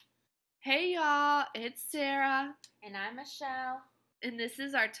Hey y'all, it's Sarah, And I'm Michelle. and this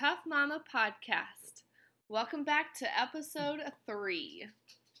is our TUFF Mama podcast. Welcome back to episode 3.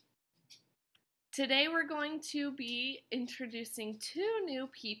 Today we're going to be introducing 2 new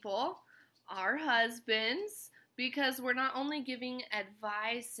people, our husbands, because we're not only giving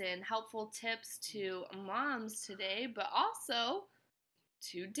advice and helpful tips to moms today, but also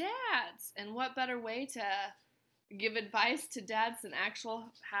to dads. And what better way to give advice to dads than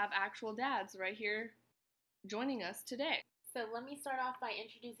have actual dads right here joining us today. So let me start off by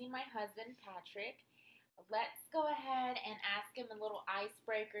introducing my husband, Patrick. Let's go ahead and ask him a little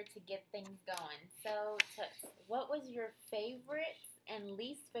icebreaker to get things going. So, what was your favorite and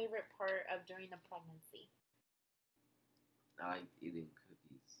least favorite part of during the pregnancy? I like eating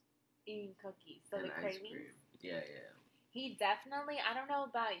cookies. Eating cookies. So and the ice cravings? cream. Yeah. He definitely, I don't know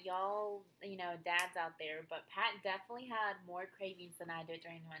about y'all, dads out there, but Pat definitely had more cravings than I did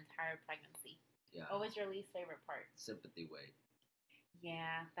during the entire pregnancy. Yeah. What was your least favorite part? Sympathy weight.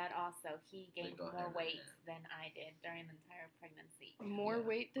 Yeah, that also. He gained more weight than I did during the entire pregnancy. More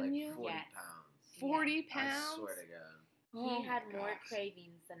weight than you? 40 Yes. pounds. 40 pounds? I swear to God. He had more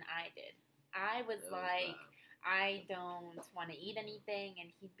cravings than I did. I was like, I don't want to eat anything,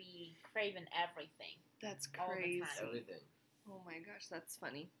 and he'd be craving everything. That's all the crazy. time. Everything. Oh my gosh, that's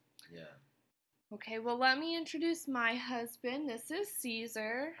funny. Yeah. Okay, well, let me introduce my husband. This is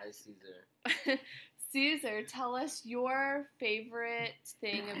Caesar. Hi, Caesar. Caesar, tell us your favorite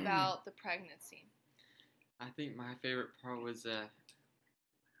thing about the pregnancy. I think my favorite part was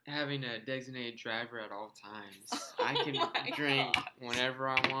having a designated driver at all times. I can drink whenever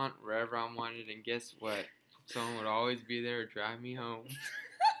I want, wherever I wanted, and guess what? Someone would always be there to drive me home.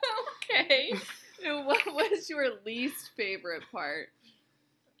 Okay. And what was your least favorite part?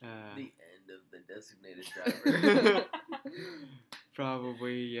 The end of the designated driver.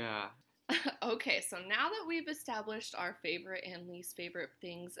 Probably, yeah. Okay, so now that we've established our favorite and least favorite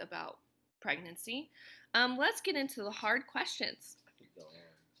things about pregnancy, let's get into the hard questions.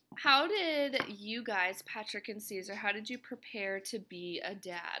 How did you guys, Patrick and Caesar, how did you prepare to be a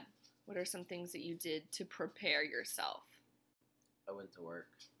dad? What are some things that you did to prepare yourself? I went to work.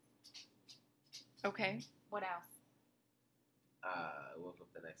 Okay. What else? I woke up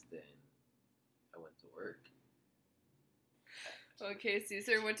the next day and I went to work. Okay,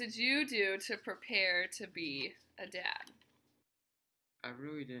 Caesar, what did you do to prepare to be a dad? I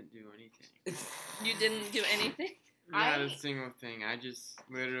really didn't do anything. You didn't do anything? Not a single thing. I just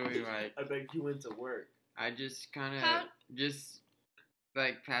literally, I bet you went to work. I just kind of,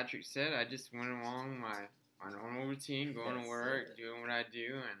 like Patrick said, I just went along my normal routine, going to work, doing what I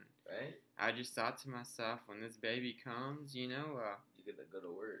do, and right? I just thought to myself, when this baby comes, you're gonna go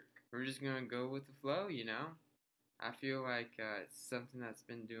to work. We're just gonna go with the flow, I feel like it's something that's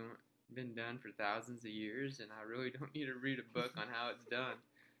been done for thousands of years, and I really don't need to read a book on how it's done.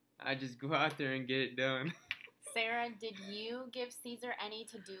 I just go out there and get it done. Sarah, did you give Caesar any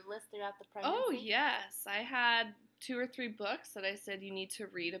to-do list throughout the pregnancy? Oh, yes. I had 2 or 3 books that I said you need to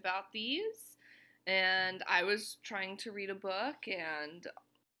read about these, and I was trying to read a book and,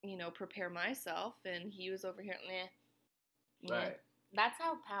 prepare myself, and he was over here, meh. Right. That's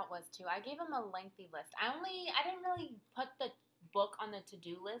how Pat was too. I gave him a lengthy list. I didn't really put the book on the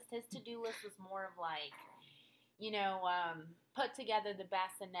to-do list. His to-do list was more of like, put together the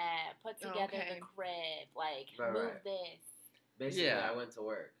bassinet, put together the crib, move this. Basically, I went to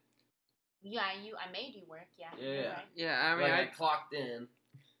work. Yeah, I made you work. Yeah. Yeah. Right. Yeah, I mean, I clocked in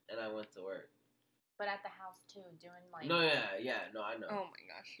and I went to work. But at the house too, doing like. No, no, I know. Oh my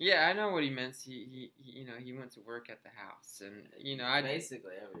gosh. Yeah, I know what he meant. He went to work at the house, and I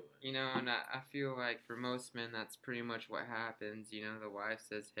basically everywhere. And I feel like for most men, that's pretty much what happens. The wife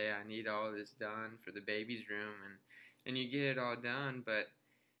says, "Hey, I need all this done for the baby's room," and you get it all done. But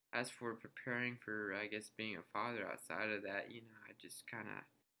as for preparing for, I guess, being a father outside of that, I just kind of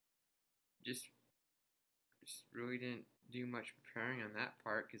just really didn't do much preparing on that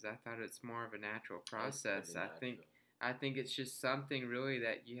part because I thought it's more of a natural process. I think it's just something really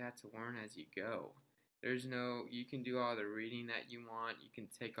that you have to learn as you go. You can do all the reading that you want, you can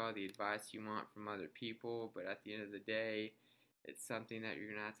take all the advice you want from other people, but at the end of the day, it's something that you're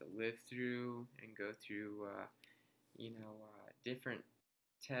going to have to live through and go through, different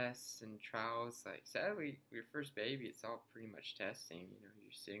tests and trials. Like, sadly, your first baby, it's all pretty much testing.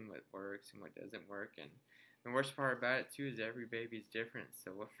 You're seeing what works and what doesn't work, and the worst part about it, too, is every baby's different, so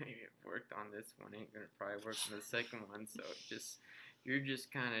what maybe worked on this one ain't going to probably work on the second one, so you're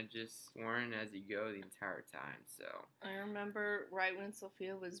just kind of just learning as you go the entire time, so. I remember right when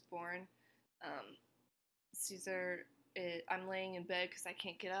Sophia was born, Caesar, I'm laying in bed because I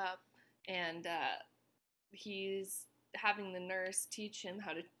can't get up, and he's having the nurse teach him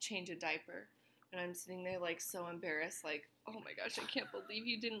how to change a diaper. And I'm sitting there like so embarrassed, like, oh my gosh, I can't believe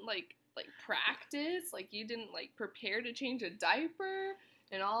you didn't like practice, like you didn't like prepare to change a diaper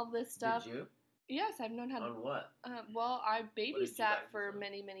and all of this stuff. Did you? Yes, I've known how to. On what? Well, I did you babysat practice for on?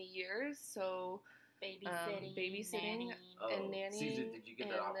 many years, so Babysitting, and nannying. nannying. Caesar, did you get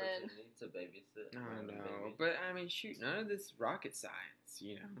the and opportunity to babysit? I know, Babies? but I mean, shoot, none of this rocket science,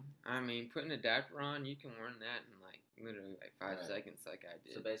 you know. I mean, putting a diaper on, you can learn that in like literally like 5 Right. seconds, like I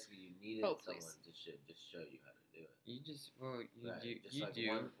did. So basically, you needed Oh, someone please. to just show you how to do it. You just, well, you Right. do, Just you like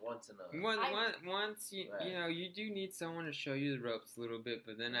do. once in a. Once you, Right. you know, you do need someone to show you the ropes a little bit,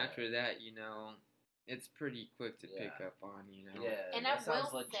 but then Right. after that, you know, it's pretty quick to pick Yeah. up on, you know. Yeah, And I that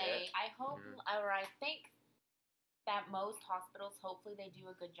sounds will legit. say, I hope, Mhm. or I think that most hospitals, hopefully, they do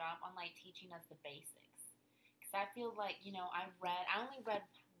a good job on like teaching us the basics. Because I feel like, you know, I only read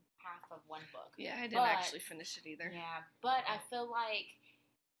half of one book. Yeah, I didn't But- actually finish it either. Yeah, but I feel like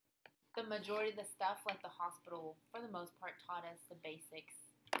the majority of the stuff, like the hospital, for the most part, taught us the basics.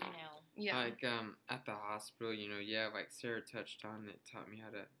 You know. Yeah. Like at the hospital, you know, yeah, like Sarah touched on, it taught me how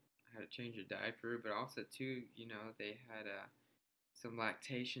to change a diaper, but also too, you know, they had some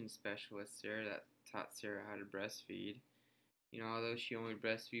lactation specialists there that taught Sarah how to breastfeed. You know, although she only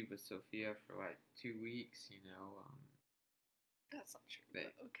breastfeed with Sophia for like 2 weeks, you know, That's not true. They-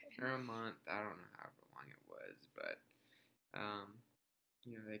 But okay. or a month, I don't know however long it was, but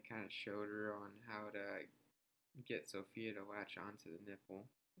you know, they kind of showed her on how to get Sophia to latch onto the nipple.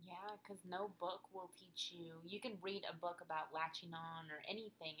 Yeah, because no book will teach you. You can read a book about latching on or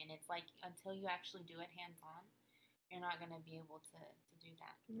anything, and it's like until you actually do it hands on, you're not going to be able to do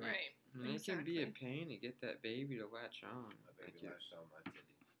that. Right. And it can be a Exactly. pain to get that baby to latch on. My baby Like, latched on my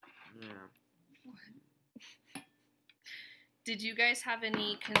titty. yeah. Did you guys have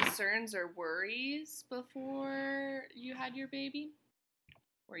any concerns or worries before you had your baby?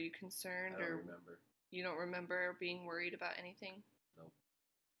 Were you I concerned don't or remember. you don't remember being worried about anything? Nope.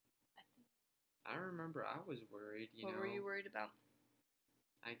 I remember I was worried, you What know. were you worried about?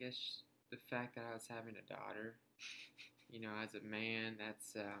 I guess the fact that I was having a daughter, you know, as a man,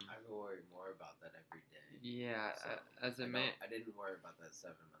 that's, I worry more about that every day. yeah, So, as a man, I didn't worry about that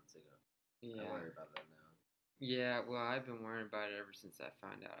 7 months ago. yeah. I worry about that now. Yeah, well, I've been worrying about it ever since I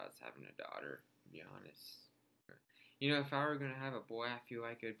found out I was having a daughter, to be honest. You know, if I were going to have a boy, I feel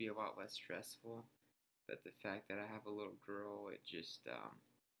like it would be a lot less stressful. But the fact that I have a little girl, it just,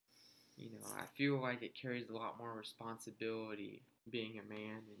 you know, I feel like it carries a lot more responsibility being a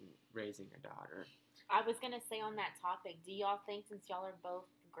man and raising a daughter. I was going to say on that topic, do y'all think, since y'all are both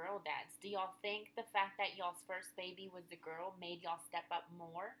girl dads, do y'all think the fact that y'all's first baby was a girl made y'all step up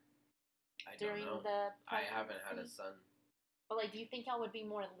more I during don't know. the I pregnancy? haven't had a son. But, like, do you think y'all would be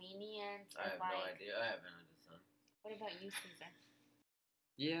more lenient? I or, have no like, idea. I haven't had a son. What about you, Caesar?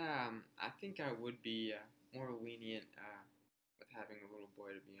 Yeah, I think I would be more lenient with having a little boy,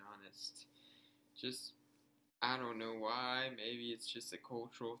 to be honest. Just, I don't know why. Maybe it's just a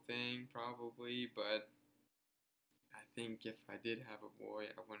cultural thing, probably. But I think if I did have a boy,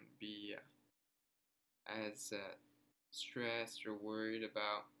 I wouldn't be as stressed or worried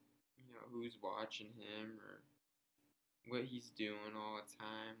about, you know, who's watching him or what he's doing all the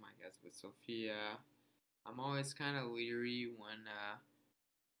time. I guess with Sophia, I'm always kind of leery when,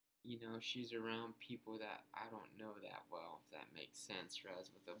 you know, she's around people that I don't know that well, if that makes sense. Whereas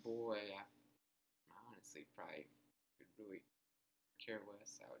with a boy, I honestly probably would really care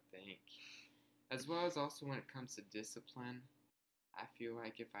less, I would think. As well as also when it comes to discipline, I feel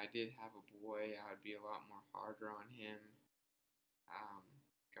like if I did have a boy, I would be a lot more harder on him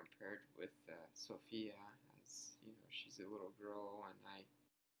compared with Sophia, as, you know, she's a little girl, and I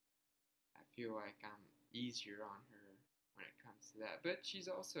feel like I'm easier on her when it comes to that. But she's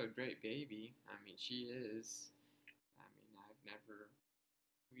also a great baby. I mean, she is. I mean,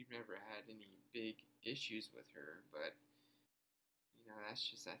 we've never had any big issues with her, but, you know, that's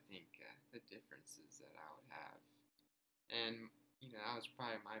just, I think, the differences that I would have. And, you know, that was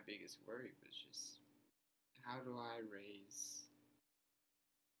probably my biggest worry, was just, how do I raise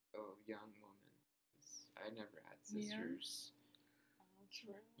a young woman? 'Cause I never had sisters. Oh,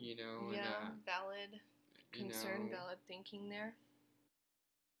 true. You know, Yeah, and, valid you concern, know, valid thinking there.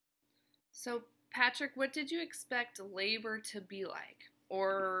 So, Patrick, what did you expect labor to be like?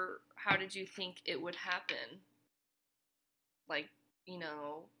 Or how did you think it would happen? Like, you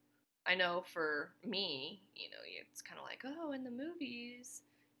know, I know for me, you know, it's kind of like, oh, in the movies,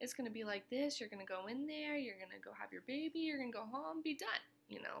 it's going to be like this. You're going to go in there, you're going to go have your baby, you're going to go home, be done.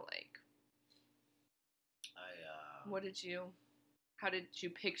 You know, like, I what did you, How did you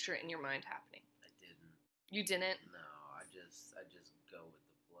picture it in your mind happening? I didn't. You didn't? No, I just go with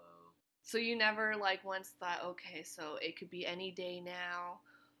the flow. So you never, like, once thought, okay, so it could be any day now.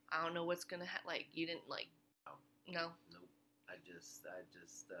 I don't know what's going to happen. Like, you didn't, like, no? Nope. I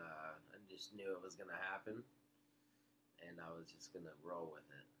just knew it was gonna happen, and I was just gonna roll with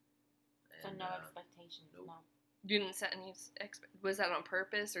it. So And, no expectations, nope. no. You didn't set any was that on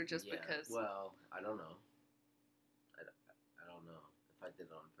purpose or just yeah, because? Well, I don't know. I don't know if I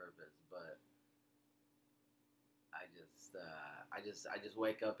did it on purpose, but I just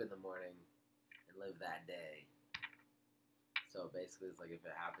wake up in the morning and live that day. So basically, it's like if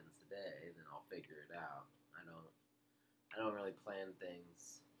it happens today, then I'll figure it out. I don't really plan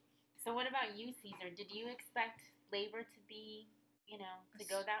things. So what about you, Caesar? Did you expect labor to be, to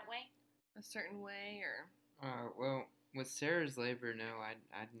go that way? A certain way, or? Well, with Sarah's labor, no, I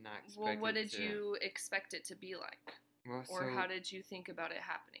did not expect. Well, what did you expect it to be like? Well, or how did you think about it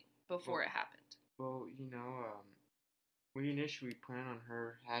happening before it happened? Well, we initially planned on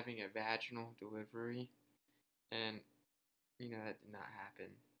her having a vaginal delivery, and that did not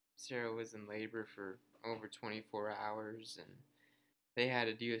happen. Sarah was in labor for over 24 hours, and they had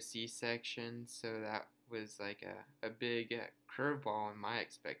to do a C-section, so that was like a big curveball in my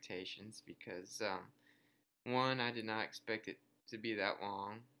expectations because, one, I did not expect it to be that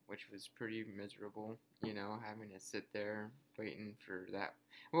long, which was pretty miserable, having to sit there waiting for that.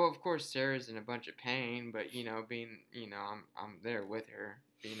 Well, of course, Sarah's in a bunch of pain, but, being, I'm there with her,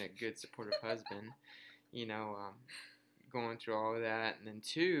 being a good supportive husband, going through all of that. And then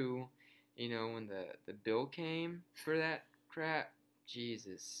two, when the bill came for that crap,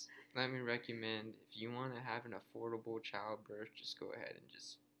 Jesus, let me recommend, if you want to have an affordable childbirth, just go ahead and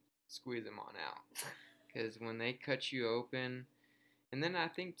just squeeze them on out. Because when they cut you open, and then I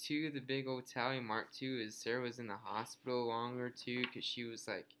think too, the big old tally mark too is Sarah was in the hospital longer too, because she was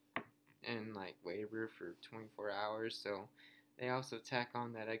like in like labor for 24 hours, so they also tack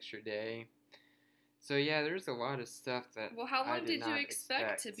on that extra day. So yeah, there's a lot of stuff that. Well, how long did you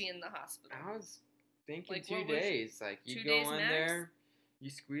expect to be in the hospital? I was thinking Like, 2 days. Like, you go in there, you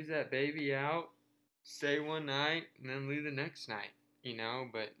squeeze that baby out, stay one night, and then leave the next night.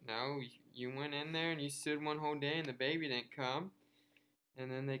 But no, you went in there and you stood one whole day and the baby didn't come. And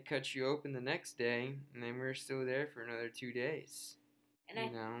then they cut you open the next day, and then we were still there for another 2 days.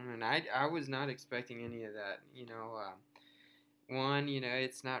 And I was not expecting any of that. One,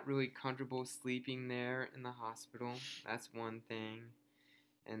 it's not really comfortable sleeping there in the hospital. That's one thing.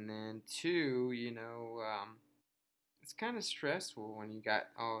 And then two, it's kind of stressful when you got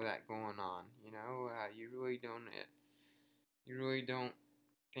all that going on. You really don't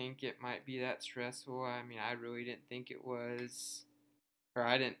think it might be that stressful. I mean, I really didn't think it was, or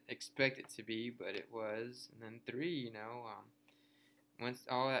I didn't expect it to be, but it was. And then three, once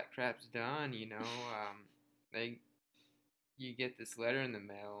all that crap's done, you get this letter in the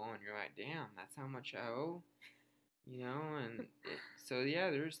mail, and you're like, damn, that's how much I owe, and so yeah,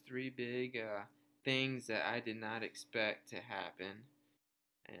 there's three big things that I did not expect to happen,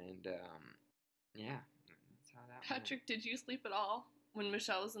 and yeah, that's how that Patrick, did you sleep at all when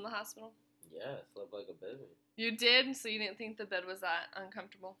Michelle was in the hospital? Yeah, I slept like a baby. You did? So you didn't think the bed was that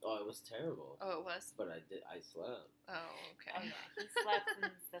uncomfortable? Oh, it was terrible. Oh, it was? But I slept. Oh, okay. Oh, yeah. He slept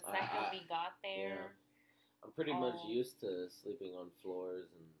since the second we got there. Yeah. I'm pretty much used to sleeping on floors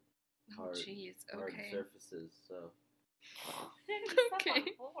and hard surfaces, so. Okay. On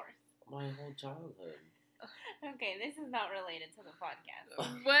floors? My whole childhood. Okay, this is not related to the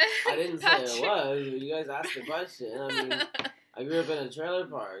podcast. What? I didn't say it was. You guys asked the question. I mean, I grew up in a trailer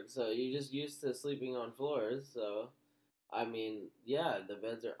park, so you're just used to sleeping on floors. So, I mean, yeah, the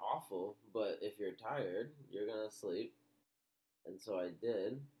beds are awful, but if you're tired, you're gonna sleep. And so I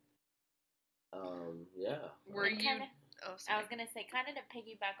did. Yeah. Were you? I was gonna say, kind of to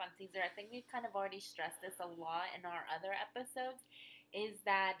piggyback on Caesar, I think we've kind of already stressed this a lot in our other episodes. Is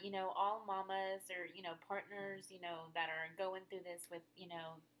that, all mamas or, partners, that are going through this with,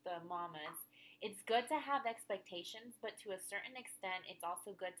 the mamas, it's good to have expectations, but to a certain extent, it's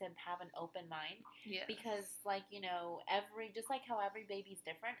also good to have an open mind. Yeah. Because, just like how every baby's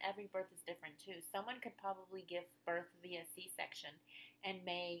different, every birth is different too. Someone could probably give birth via C-section and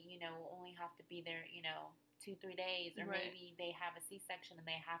may, only have to be there, 2-3 days, or maybe they have a C-section and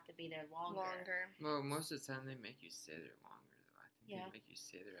they have to be there longer. Well, most of the time they make you stay there longer. They make you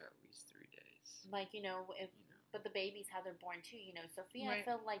stay there at least 3 days. But the babies, how they're born too, Sophia, I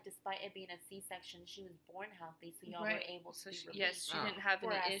feel like despite it being a C-section, she was born healthy, so y'all were able to be released. Yes, she didn't have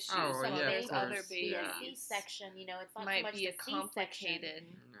any issues. Oh, so yeah, there's other babies. A C-section, it's not might so much be the complicated.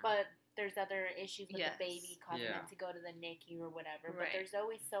 but there's other issues with Yes. the baby causing Yeah. them to go to the NICU or whatever. But Right. there's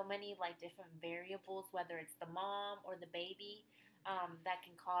always so many like different variables, whether it's the mom or the baby, that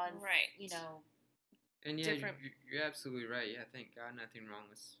can cause, Right. you know, And yeah, Different- you're absolutely right. Yeah, thank God nothing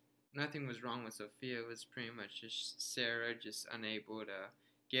was wrong with Sophia. It was pretty much just Sarah just unable to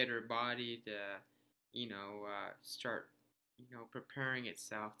get her body to, start, preparing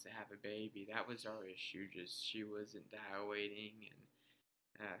itself to have a baby. That was our issue. Just she wasn't dilating, and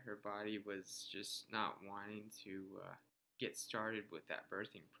her body was just not wanting to get started with that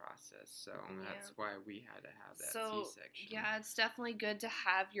birthing process. So that's why we had to have that C-section. Yeah, it's definitely good to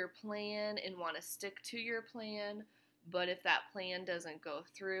have your plan and want to stick to your plan. But if that plan doesn't go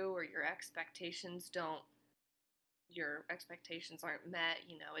through or your expectations aren't met,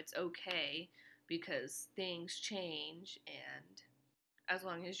 it's okay because things change. And as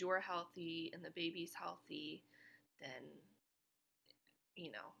long as you're healthy and the baby's healthy, then,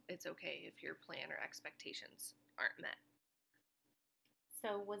 it's okay if your plan or expectations aren't met.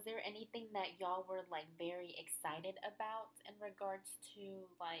 So was there anything that y'all were like very excited about in regards to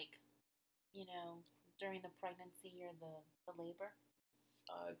like, during the pregnancy or the labor?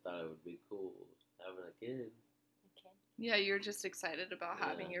 I thought it would be cool having a kid. Okay. Yeah, you're just excited about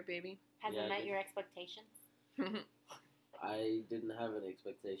having your baby. Has it met your expectations? I didn't have any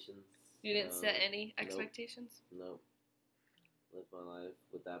expectations. You didn't set any expectations? Nope. Live my life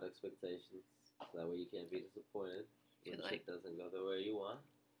without expectations. That way you can't be disappointed when shit doesn't go the way you want.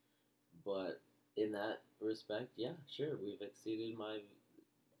 But in that respect, yeah, sure, we've exceeded my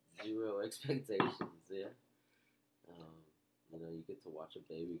 0 expectations. Yeah. You get to watch a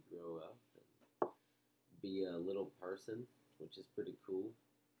baby grow up and be a little person, which is pretty cool.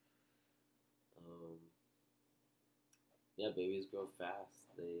 Yeah, babies grow fast.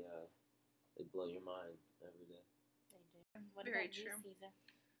 They blow your mind every day. They do. What Very about you, true. Caesar?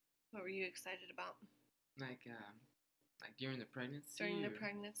 What were you excited about? Like during the pregnancy? During the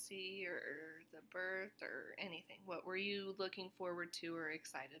pregnancy or the birth or anything. What were you looking forward to or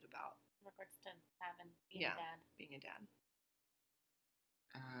excited about? In regards to being a dad. Being a dad.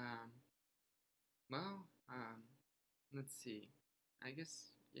 Let's see. I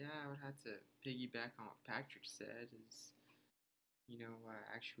guess, I would have to piggyback on what Patrick said is,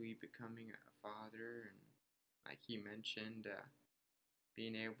 actually becoming a father, and like he mentioned,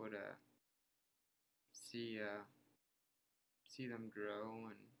 being able to see them grow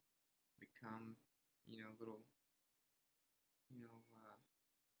and become,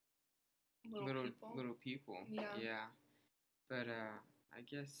 little people. Yeah. But I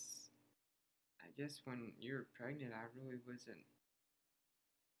guess when you were pregnant, I really wasn't.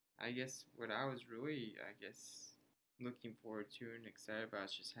 I guess what I was really, looking forward to and excited about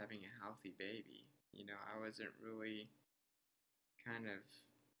is just having a healthy baby. I wasn't really kind of,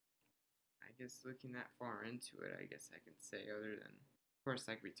 looking that far into it, I guess I can say, other than, of course,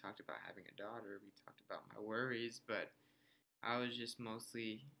 like we talked about having a daughter, we talked about my worries, but I was just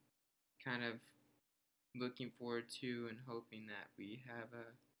mostly kind of looking forward to and hoping that we have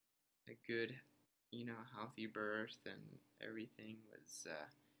a good, healthy birth, and everything with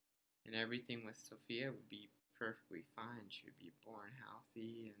Sophia would be perfectly fine. She would be born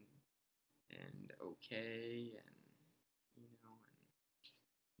healthy and okay, and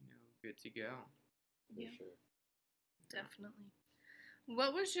good to go. For sure. Definitely.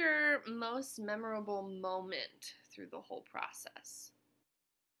 What was your most memorable moment through the whole process?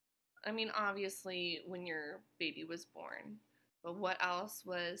 I mean, obviously, when your baby was born, but what else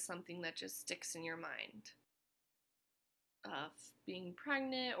was something that just sticks in your mind? Of being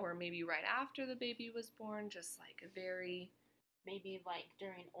pregnant, or maybe right after the baby was born, just like a very... Maybe like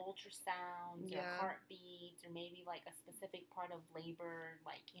during ultrasounds or heartbeats, or maybe like a specific part of labor,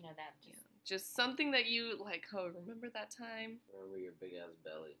 like, that just something that you like, remember that time? Remember your big ass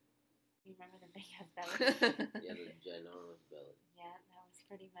belly. You remember the big ass belly? You had a ginormous belly. Yeah, that was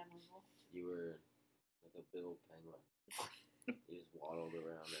pretty memorable. You were like a big old penguin. You just waddled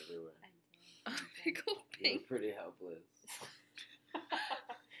around everywhere. I did. A big old You penguin. were pretty helpless.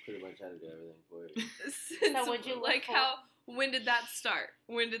 Pretty much had to do everything for you. So would you like when did that start?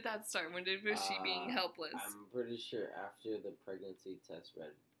 Was she being helpless? I'm pretty sure after the pregnancy test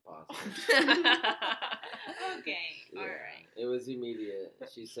read positive. Okay, Yeah, alright. it was immediate.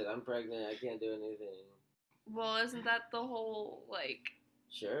 She said, "I'm pregnant. I can't do anything." Well, isn't that the whole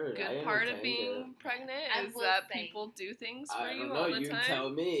Sure, good part of being pregnant? Is that people do things for I you don't know, all the you time? tell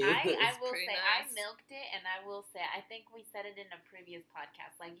me. I will pretty say nice. I milked it, and I will say I think we said it in a previous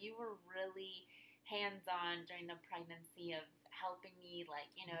podcast. Like, you were really hands-on during the pregnancy of helping me. Like,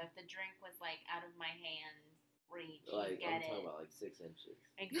 if the drink was like out of my hands, reach. Like, You I'm get talking it. about like 6 inches.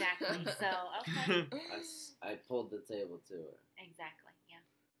 Exactly. So, okay. I pulled the table to her. Exactly. Yeah.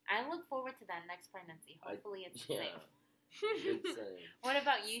 I look forward to that next pregnancy. Hopefully it's safe. It's same. What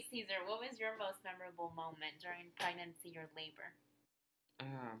about you, Caesar? What was your most memorable moment during pregnancy or labor?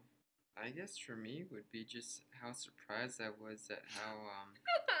 I guess for me would be just how surprised I was at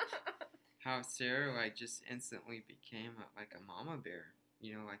how Sarah like just instantly became like a mama bear.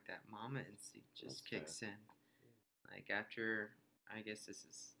 You know, like that mama instinct just That's kicks in. Like after, I guess this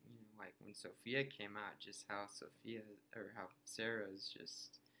is like when Sophia came out, just how Sarah's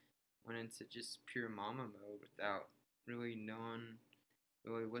just went into just pure mama mode without really knowing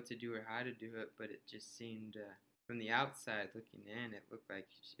really what to do or how to do it, but it just seemed from the outside looking in, it looked like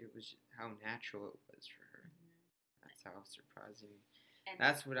it was how natural it was for her. That's how surprising. And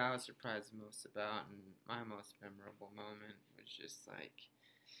That's what I was surprised most about, and my most memorable moment was just like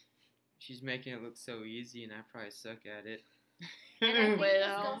she's making it look so easy, and I probably suck at it. And I think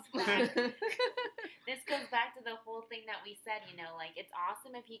Well. this goes back to the whole thing that we said, like it's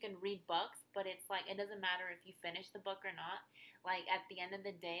awesome if you can read books, but it's like it doesn't matter if you finish the book or not. Like at the end of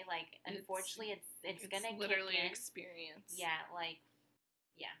the day, like unfortunately it's gonna literally kick in. Experience. Yeah, like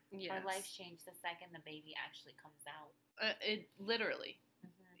Yes. our lives change the second the baby actually comes out. It literally.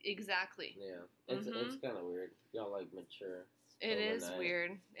 Exactly. Yeah, it's kind of weird. Y'all like mature. It is overnight.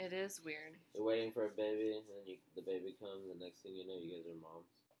 weird. It is weird. You're waiting for a baby, and then the baby comes, and the next thing you know, you guys are moms.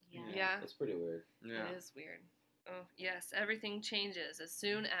 Yeah. It's pretty weird. Yeah. It is weird. Oh, yes. Everything changes as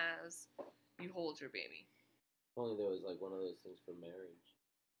soon as you hold your baby. If only there was like one of those things for marriage.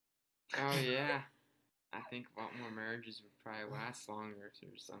 Oh yeah. I think a lot more marriages would probably last longer if there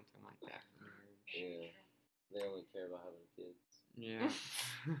was something like that for marriage. Yeah. They only care about having kids. Yeah.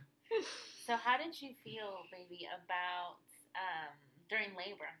 So how did you feel, baby, about during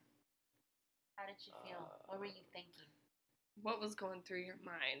labor? How did you feel? What were you thinking? What was going through your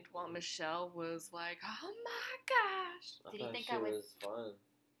mind while Michelle was like, "Oh my gosh"? I Did you thought think she I was- was fun.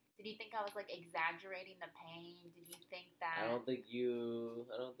 Did you think I was like exaggerating the pain? Did you think that? I don't think you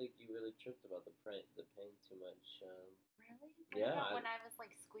really tripped about the pain too much. Really? Yeah, What about when I was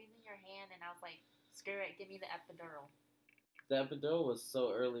like squeezing your hand and I was like, "Screw it, give me the epidural." The epidural was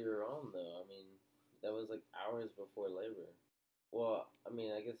so earlier on, though. I mean, that was like hours before labor. Well, I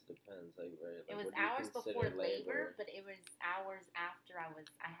mean, I guess it depends. Like, right? Like, It was what do you hours consider before labor, but it was hours after I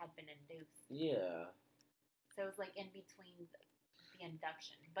had been induced. Yeah. So it was like in between the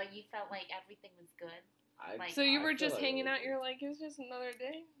induction. But you felt like everything was good. Like- So you I were feel just like hanging it out. was- You're like, "It's just another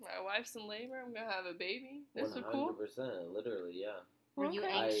day. My wife's in labor. I'm gonna have a baby. This is cool." 100%. Literally, yeah. Were you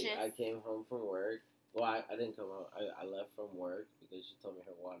Okay. anxious? I came home from work. Well, I didn't come home. I left from work because she told me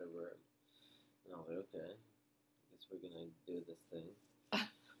her water broke. And I was like, okay, I guess we're going to do this thing.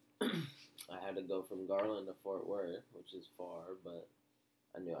 I had to go from Garland to Fort Worth, which is far, but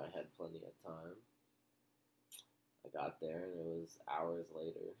I knew I had plenty of time. I got there, and it was hours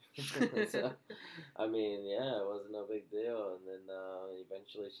later. So, I mean, yeah, it wasn't no big deal. And then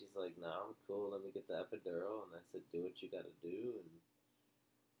eventually she's like, no, I'm cool. Let me get the epidural. And I said, do what you got to do. And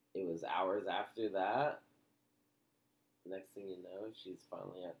it was hours after that. Next thing you know, she's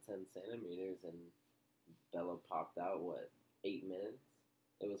finally at 10 centimeters, and Bella popped out, 8 minutes?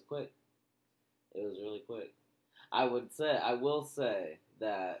 It was quick. It was really quick. I will say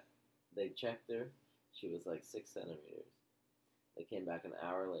that they checked her. She was like 6 centimeters. They came back an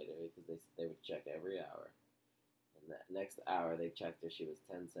hour later because they would check every hour. And that next hour, they checked her. She was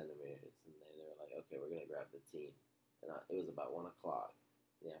 10 centimeters. And they were like, okay, we're going to grab the team. And it was about 1 o'clock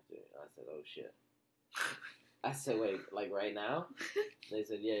in the afternoon. I said, oh, shit. I said, wait, like right now? They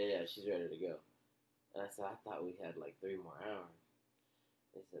said, yeah, she's ready to go. And I said, I thought we had like 3 more hours.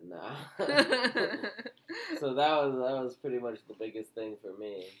 They said, nah. So that was pretty much the biggest thing for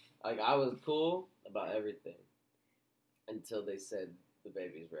me. Like, I was cool about everything until they said the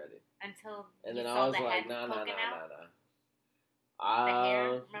baby's ready. Until And you then saw I was the like, head no. poking out? The hair?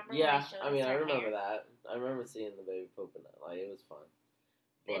 Remember when yeah, they showed I mean, us I her remember hair? that. I remember seeing the baby pooping out. Like, it was fun.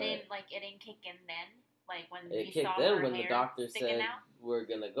 But It didn't kick in then? Like when it you kicked saw in her when the hair doctor sticking said, out? we're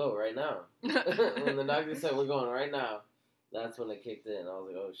going to go right now. When the doctor said, we're going right now, that's when it kicked in. I was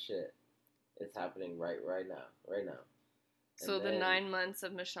like, oh, shit. It's happening right now. So And the then- 9 months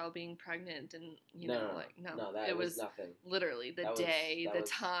of Michelle being pregnant, and No, that it was nothing. literally the That was- day, that the was-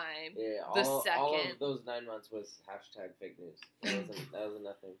 time, Yeah, the all second. of those 9 months was #fake news. That was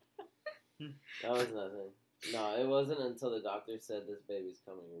nothing. That was nothing. No, it wasn't until the doctor said this baby's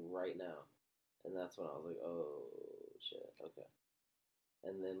coming right now, and that's when I was like, oh shit, okay.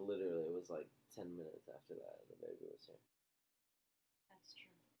 And then literally it was like 10 minutes after that, the baby was here. That's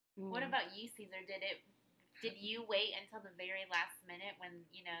true. What about you, Caesar? Did it Did you wait until the very last minute when,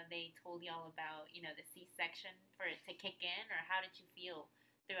 they told y'all about, the C-section for it to kick in? Or how did you feel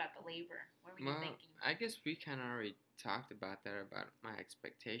throughout the labor? What were you thinking? I guess we kind of already talked about that, about my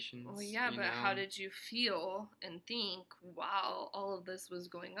expectations. Well, yeah, but how did you feel and think while all of this was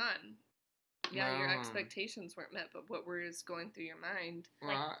going on? Yeah, your expectations weren't met, but what was going through your mind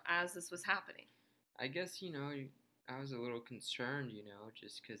as this was happening? I guess, I was a little concerned,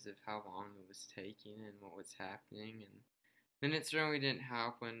 just because of how long it was taking and what was happening. And then it certainly didn't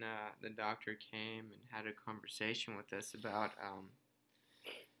help when the doctor came and had a conversation with us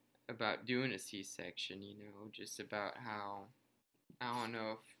about doing a C-section, just about how, I don't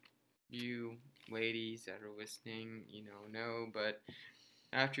know if you ladies that are listening, know, but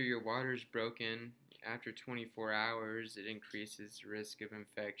after your water's broken, after 24 hours, it increases the risk of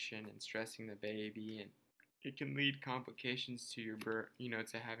infection and stressing the baby, and it can lead complications to your birth,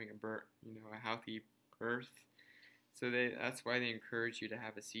 to having a healthy birth. So that's why they encourage you to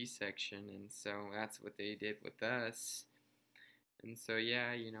have a C-section, and so that's what they did with us. And so,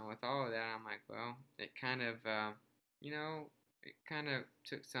 yeah, with all of that, I'm like, well, it kind of, it kind of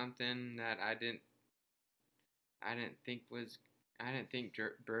took something that I didn't think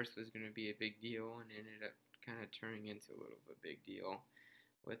birth was going to be a big deal, and ended up kind of turning into a little bit of a big deal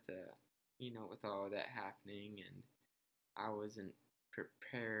with with all of that happening. And I wasn't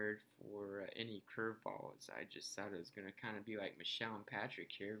prepared for any curveballs. I just thought it was going to kind of be like Michelle and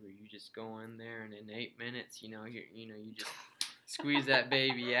Patrick here, where you just go in there and in 8 minutes, you just squeeze that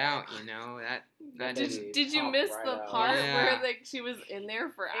baby out, that Did you miss the part where she was in there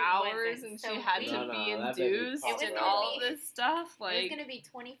for hours and she had to be induced and all this stuff? It was gonna be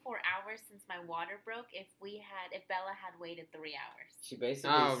 24 hours since my water broke if Bella had waited 3 hours. She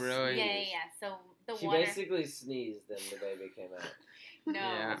basically really? Sneezed. Yeah. So she basically sneezed and the baby came out. No,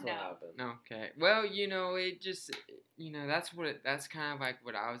 that's what happened. Okay. Well, it just, that's kind of like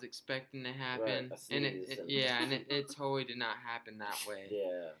what I was expecting to happen. Right, and it totally did not happen that way.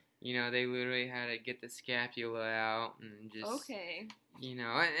 Yeah. They literally had to get the scapula out and just. Okay.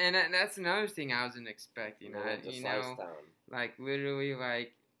 And that's another thing I wasn't expecting. Like literally,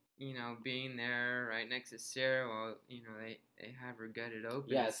 like, being there right next to Sarah while, they have her gutted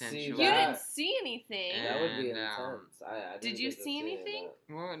open, essentially. You didn't see anything. That would be intense. I did you see anything?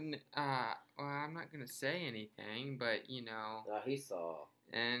 Well, I'm not going to say anything, but, No, he saw.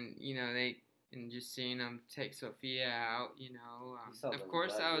 And, and just seeing them take Sophia out, of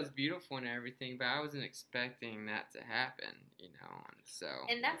course that was beautiful and everything, but I wasn't expecting that to happen, and so.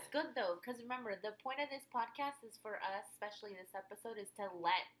 And that's good, though, because remember, the point of this podcast is for us, especially this episode, is to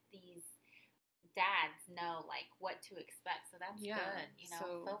let these dads know, like, what to expect. So that's good,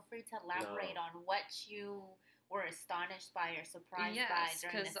 So feel free to elaborate on what you were astonished by or surprised by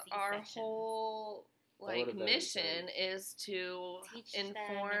during the C-section. Because our whole mission is to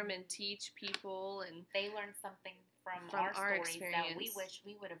inform and teach people, and they learn something from our stories experience that we wish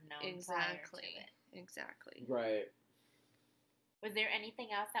we would have known prior to it. Exactly. Right. Was there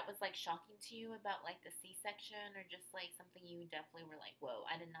anything else that was like shocking to you about like the C-section, or just like something you definitely were like, whoa,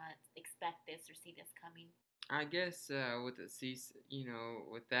 I did not expect this or see this coming? I guess with the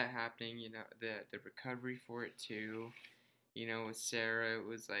with that happening, the recovery for it too. With Sarah, it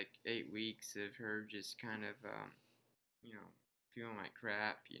was like 8 weeks of her just kind of, feeling like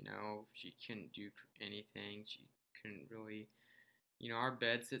crap, She couldn't do anything. She couldn't really, our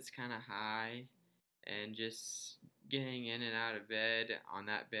bed sits kind of high, and just getting in and out of bed on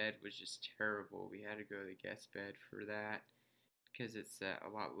that bed was just terrible. We had to go to the guest bed for that because it's a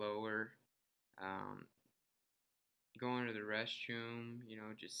lot lower. Going to the restroom,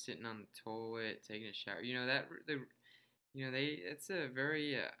 just sitting on the toilet, taking a shower, it's a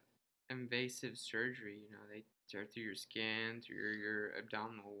very invasive surgery. They tear through your skin, through your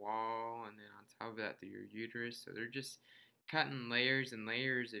abdominal wall, and then on top of that, through your uterus. So they're just cutting layers and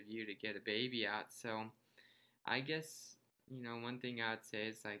layers of you to get a baby out. So I guess, one thing I would say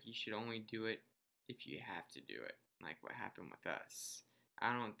is, like, you should only do it if you have to do it, like what happened with us.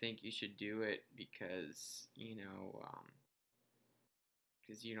 I don't think you should do it because,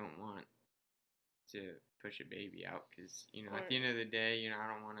 because you don't want to push a baby out, because at the end of the day, I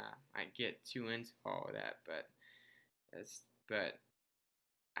don't want to get too into all of that, but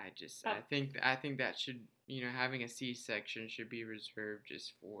I think that should, having a C-section should be reserved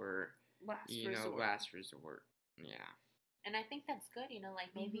just for last resort. Yeah. And I think that's good,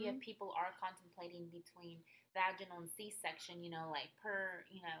 like maybe if people are contemplating between vaginal and C-section, like per,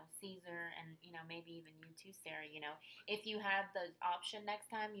 Caesar and, maybe even you too, Sarah, if you had the option next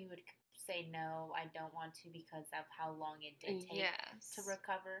time, you would say no, I don't want to because of how long it did take Yes. to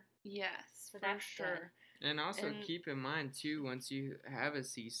recover? Yes, So for that's sure. And also And- keep in mind too, once you have a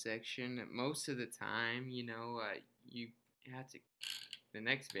C-section, most of the time, you have to. The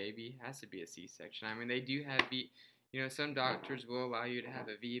next baby has to be a C-section. I mean, they do have some doctors will allow you to have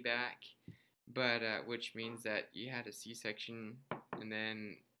a VBAC, but which means that you had a C-section, and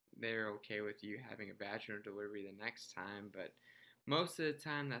then they're okay with you having a vaginal delivery the next time. But most of the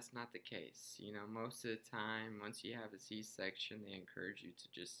time, that's not the case. Most of the time, once you have a C-section, they encourage you to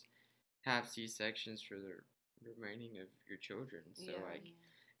just have C-sections for the remaining of your children. So Yeah.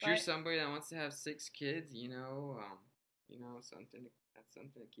 if you're somebody that wants to have 6 kids, that's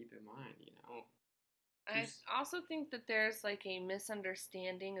something to keep in mind. I also think that there's like a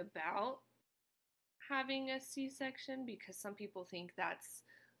misunderstanding about having a C-section because some people think that's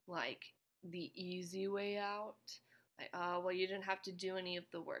like the easy way out. Like, oh, well, you didn't have to do any of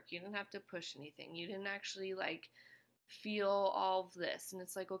the work. You didn't have to push anything. You didn't actually like feel all of this. And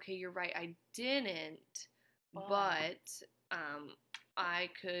it's like, okay, you're right. I didn't, but I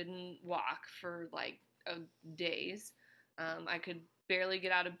couldn't walk for like days. I could barely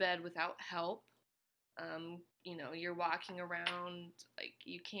get out of bed without help. You're walking around like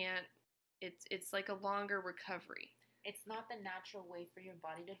you can't. It's like a longer recovery. It's not the natural way for your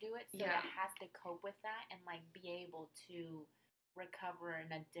body to do it, so Yeah. it has to cope with that and like be able to recover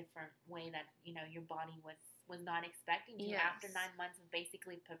in a different way that your body was not expecting to. Yes. After 9 months of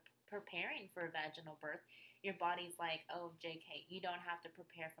basically preparing for a vaginal birth, your body's like, oh, JK, you don't have to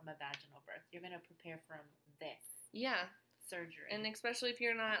prepare from a vaginal birth. You're gonna prepare from this Yeah. surgery. And especially if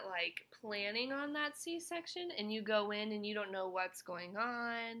you're not like planning on that C-section and you go in and you don't know what's going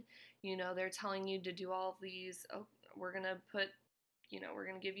on, they're telling you to do all of these. Oh, we're gonna we're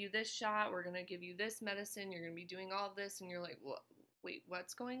gonna give you this shot. We're gonna give you this medicine. You're gonna be doing all of this, and you're like, what? Wait,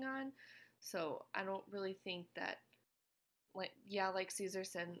 what's going on? So I don't really think that. Like Caesar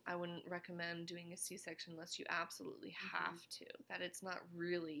said, I wouldn't recommend doing a C-section unless you absolutely have to. That it's not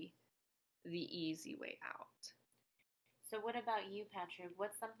really the easy way out. So what about you, Patrick?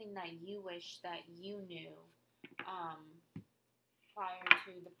 What's something that you wish that you knew prior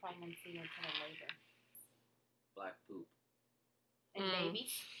to the pregnancy or to the labor? Black poop. And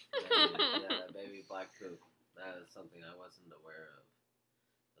babies? Yeah, baby black poop. That is something I wasn't aware of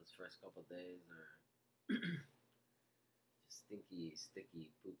those first couple days, or just stinky,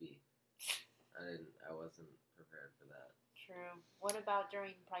 sticky, poopy. I wasn't prepared for that. True. What about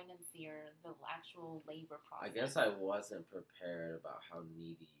during pregnancy or the actual labor process? I guess I wasn't prepared about how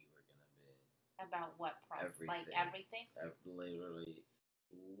needy you were going to be. About what process? Everything. Like everything? Literally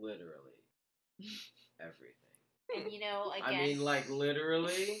everything. And again. I mean, like,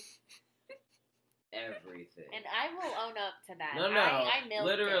 literally everything. And I will own up to that. No, I milked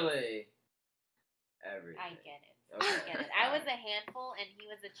literally it. everything. I get it. Okay. I get it. I was a handful and he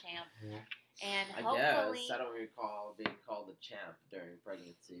was a champ. And I hopefully. guess I don't recall being called a champ during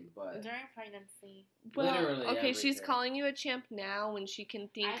pregnancy, but During pregnancy. Well, literally okay, she's everything. calling you a champ now when she can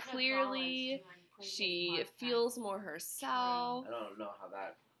think I've clearly. acknowledged during She previous feels podcasts. more herself. I don't know how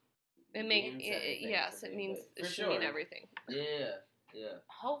that It means anything yes, to it me, means but it for should mean sure. everything. Yeah.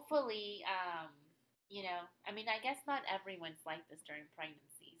 Hopefully, I mean, I guess not everyone's like this during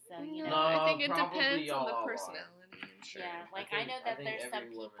pregnancy. So, No, No, I think it probably depends on y'all the are. personality. I'm sure. yeah, like I I know think that there's some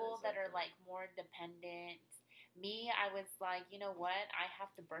every woman people is that like are that. like more dependent. Me, I was like, you know what? I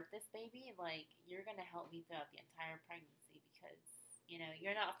have to birth this baby. Like, you're gonna help me throughout the entire pregnancy because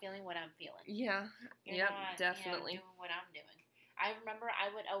you're not feeling what I'm feeling. Yeah. You're Yep. not, Definitely. doing what I'm doing. I remember I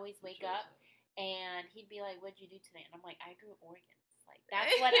would always wake up and he'd be like, "What'd you do today?" And I'm like, "I grew organs." Like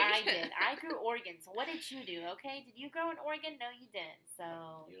that's what I did. I grew organs. What did you do? Okay, did you grow an organ? No, you didn't.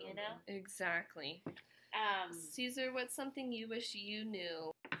 So You don't know. Exactly. Caesar, what's something you wish you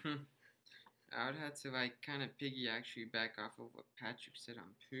knew? I would have to kind of actually back off of what Patrick said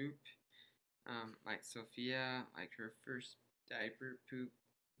on poop. Like Sophia, like her first diaper poop,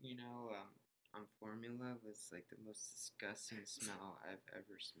 on formula was like the most disgusting smell I've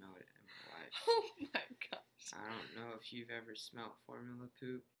ever smelled in my life. Oh my gosh. I don't know if you've ever smelled formula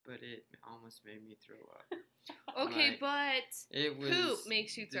poop, but it almost made me throw up. Okay, but it was poop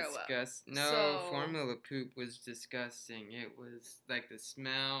makes you throw up. No, So- formula poop was disgusting. It was like the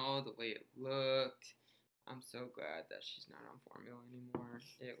smell, the way it looked. I'm so glad that she's not on formula anymore.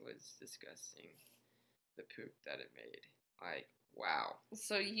 It was disgusting, the poop that it made. Like, wow.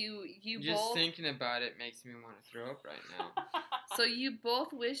 So you Just both thinking about it makes me want to throw up right now. so you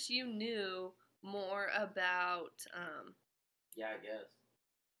both wish you knew more about Yeah, I guess.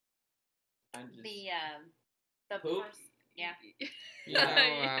 I just, the Poop? person. Yeah. you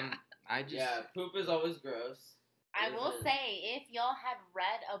know, I just Yeah, poop is always gross. I will Isn't it? say, if y'all had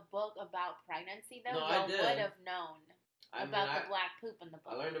read a book about pregnancy, though, No, I y'all did. would have known I mean, about the black poop in the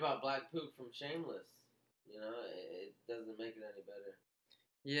book. I learned about black poop from Shameless. You know, it doesn't make it any better.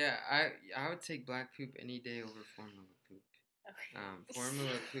 yeah, I would take black poop any day over formula poop.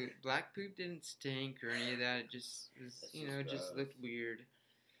 Formula poop, black poop didn't stink or any of that. It just was, It's you just know, just gross. looked weird.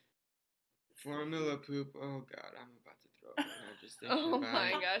 Formula poop. Oh God, I'm about to throw up right now just thinking Oh about my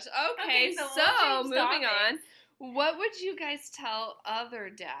it. gosh. Okay, Okay, so so we'll change moving on. topics. What would you guys tell other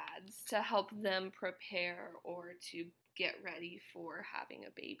dads to help them prepare or to get ready for having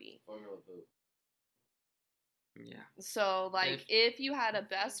a baby? Formula poop. Yeah. So, like, if you had a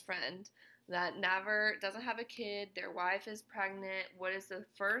best friend that never doesn't have a kid, their wife is pregnant, what is the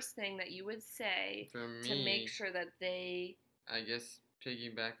first thing that you would say For me, to make sure that they? I guess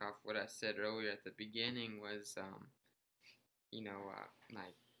piggyback off what I said earlier at the beginning was,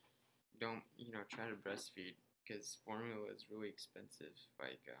 like, don't, try to breastfeed because formula is really expensive.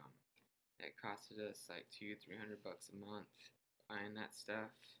 Like, it costed us like $200-300 a month buying that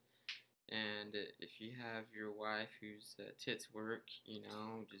stuff. And if you have your wife whose tits work,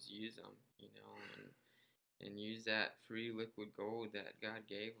 just use them, and use that free liquid gold that God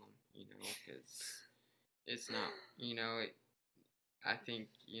gave them, because it's not, I think,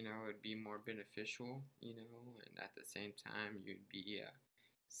 it'd be more beneficial, and at the same time, you'd be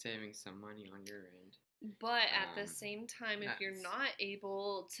saving some money on your end. But at the same time, if you're that's- not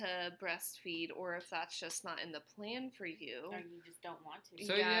able to breastfeed, or if that's just not in the plan for you, Or you just don't want to.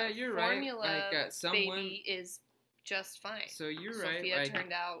 So, yeah, you're right. formula Like, some baby women- is just fine. So you're right. Sophia Like,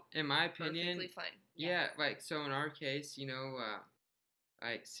 turned out in my opinion, perfectly fine. yeah, like, so in our case,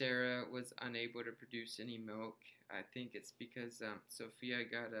 like Sarah was unable to produce any milk. I think it's because Sophia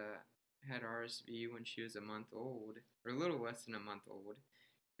had RSV when she was a month old, or a little less than a month old,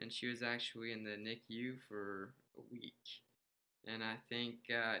 and she was actually in the NICU for a week. And I think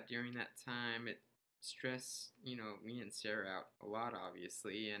during that time, it stressed me and Sarah out a lot,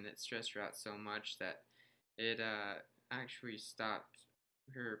 obviously, and it stressed her out so much that it actually stopped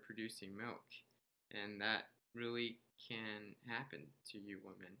her producing milk, and that really can happen to you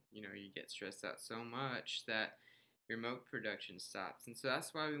women. You get stressed out so much that your milk production stops, and so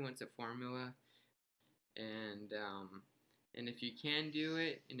that's why we went to formula. And if you can do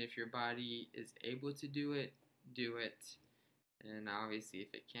it, and if your body is able to do it, do it. And obviously,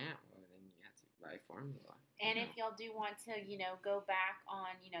 if it can't, well, then you have to buy formula. And if y'all do want to, go back on,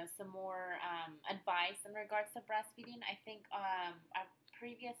 some more advice in regards to breastfeeding, I think a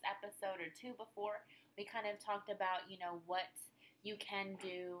previous episode or two before, we kind of talked about, what you can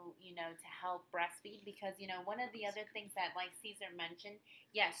do, to help breastfeed. Because, one of the other things that, like Caesar mentioned,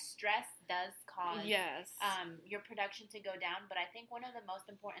 yes, stress does cause your production to go down. But I think one of the most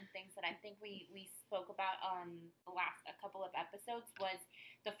important things that I think we spoke about on the last a couple of episodes was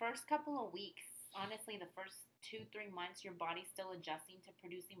the first couple of weeks. Honestly, the first 2-3 months, your body's still adjusting to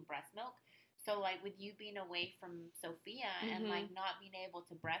producing breast milk. So, like, with you being away from Sophia and, like, not being able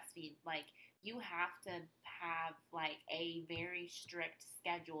to breastfeed, like, you have to have, like, a very strict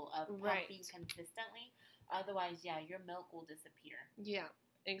schedule of pumping consistently. Otherwise, yeah, your milk will disappear. Yeah,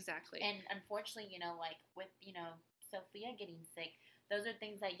 exactly. And unfortunately, like, with, Sophia getting sick, those are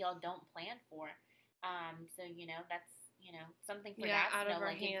things that y'all don't plan for. So, that's, something for dads out to know. of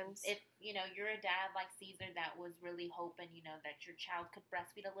our Like, hands. if you're a dad like Caesar that was really hoping, that your child could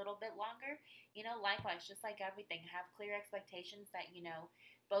breastfeed a little bit longer, likewise, just like everything, have clear expectations that,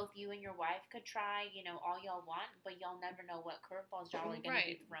 both you and your wife could try, all y'all want, but y'all never know what curveballs y'all are going to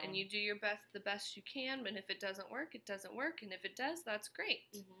be thrown. And you do your best, the best you can, but if it doesn't work, it doesn't work, and if it does, that's great.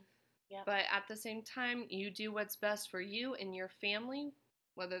 Yep. But at the same time, you do what's best for you and your family,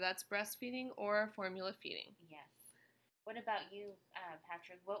 whether that's breastfeeding or formula feeding. Yes. What about you,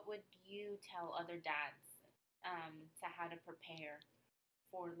 Patrick? What would you tell other dads to how to prepare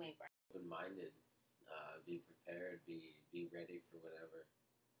for labor? Open-minded, be prepared, be ready for whatever.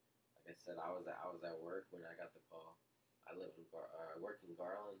 Like I said, I was at work when I got the call. I work in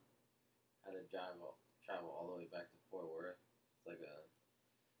Garland. Had to travel all the way back to Fort Worth. It's like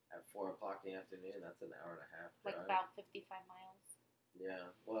at 4 o'clock in the afternoon. That's an hour and a half drive. Like about 55 miles. Yeah,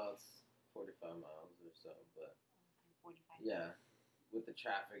 well, it's 45 miles or so, but 45. yeah, with the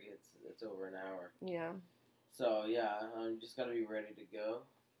traffic, it's over an hour. Yeah. So yeah, I'm just gotta be ready to go.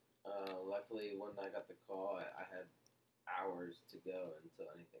 Luckily, when I got the call, I had hours to go until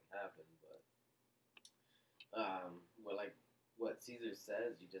anything happened. But like what Caesar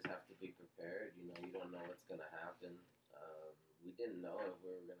says, you just have to be prepared. You don't know what's gonna happen. We didn't know if we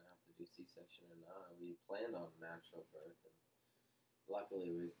were gonna have to do C-section or not. We planned on natural birth, and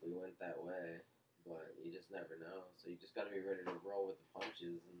luckily we went that way, but you just never know. So you just got to be ready to roll with the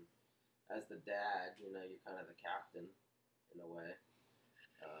punches. And as the dad, you know, you're kind of the captain in a way.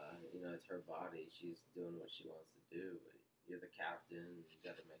 You know, it's her body. She's doing what she wants to do, but you're the captain. You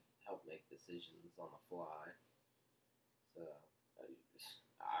got to help make decisions on the fly. So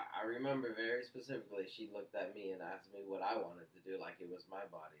I remember very specifically. She looked at me and asked me what I wanted to do, like it was my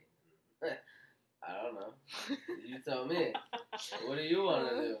body. I don't know. You tell me. What do you want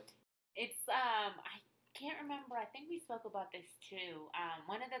to do? It's I can't remember. I think we spoke about this too.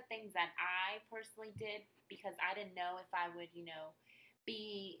 One of the things that I personally did because I didn't know if I would,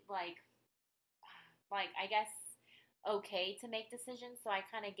 be like I guess okay to make decisions. So I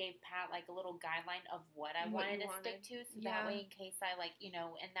kind of gave Pat like a little guideline of what I wanted to stick to, so that way in case I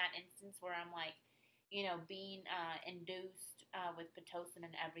in that instance where I'm like, being induced with Pitocin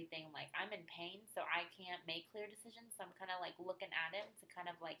and everything, like I'm in pain, so I can't make clear decisions. So I'm kind of like looking at him to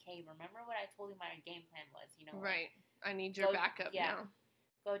kind of like, hey, remember what I told you my game plan was? Right. I need your backup now.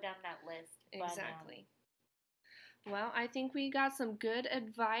 Go down that list. Exactly. Well, I think we got some good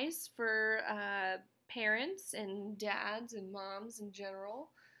advice for parents and dads and moms in general.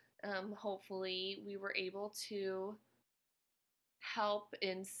 Hopefully, we were able to help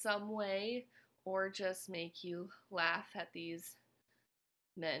in some way or just make you laugh at these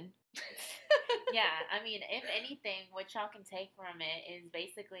men. Yeah, I mean, if anything, what y'all can take from it is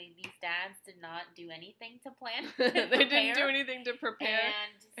basically these dads did not do anything to plan. They didn't do anything to prepare,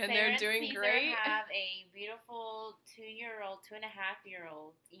 and they're doing great. Have a beautiful 2-year-old,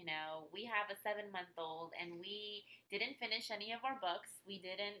 2.5-year-old. We have a 7-month-old, and we didn't finish any of our books.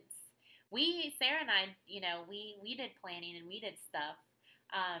 Sarah and I, we did planning and we did stuff.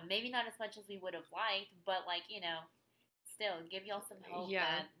 Maybe not as much as we would have liked, but still give y'all some hope.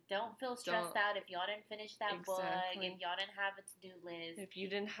 Yeah. Don't feel stressed out if y'all didn't finish that book, if y'all didn't have a to-do list. If you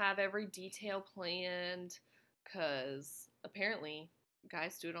didn't have every detail planned, because apparently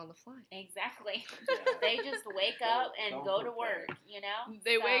guys do it on the fly. Exactly. They just wake up and go to work,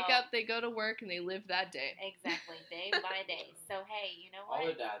 They wake up, they go to work, and they live that day. Exactly, day by day. So, hey, you know what? All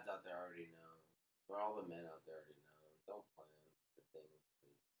the dads out there already know. Or all the men out there already know. Don't plan for things,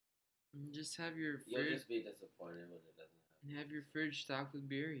 please. Just have your fridge. You'll just be disappointed when it doesn't happen. Have your fridge stocked with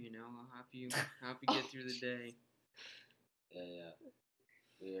beer, I'll help you get through the day. Yeah.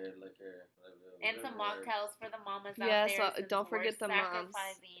 Beer, liquor, whatever. And some mocktails for the mamas out there. Yes, don't forget the moms.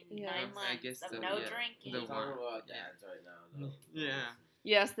 Sacrificing 9 months of no drinking. We're talking about dads right now. No. Yeah.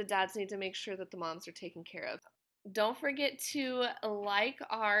 Yes, the dads need to make sure that the moms are taken care of. Don't forget to like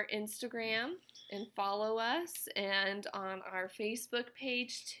our Instagram and follow us, and on our Facebook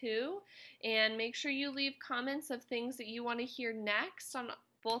page too. And make sure you leave comments of things that you want to hear next on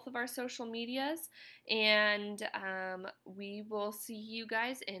both of our social medias. And we will see you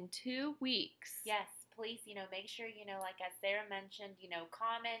guys in 2 weeks. Yes, please, make sure, like as Sarah mentioned,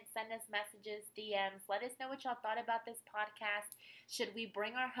 comment, send us messages, DMs. Let us know what y'all thought about this podcast. Should we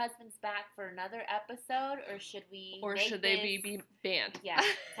bring our husbands back for another episode, or should we? Or should they be banned? Yeah,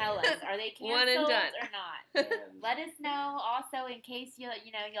 tell us. Are they canceled One and done. or not? Let us know. Also, in case y'all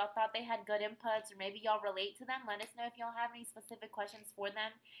thought they had good inputs, or maybe y'all relate to them. Let us know if y'all have any specific questions for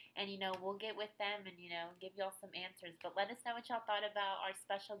them, and we'll get with them and give y'all some answers. But let us know what y'all thought about our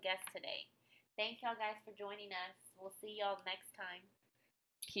special guest today. Thank y'all guys for joining us. We'll see y'all next time.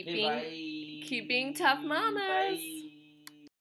 Keep being tough mamas. Bye.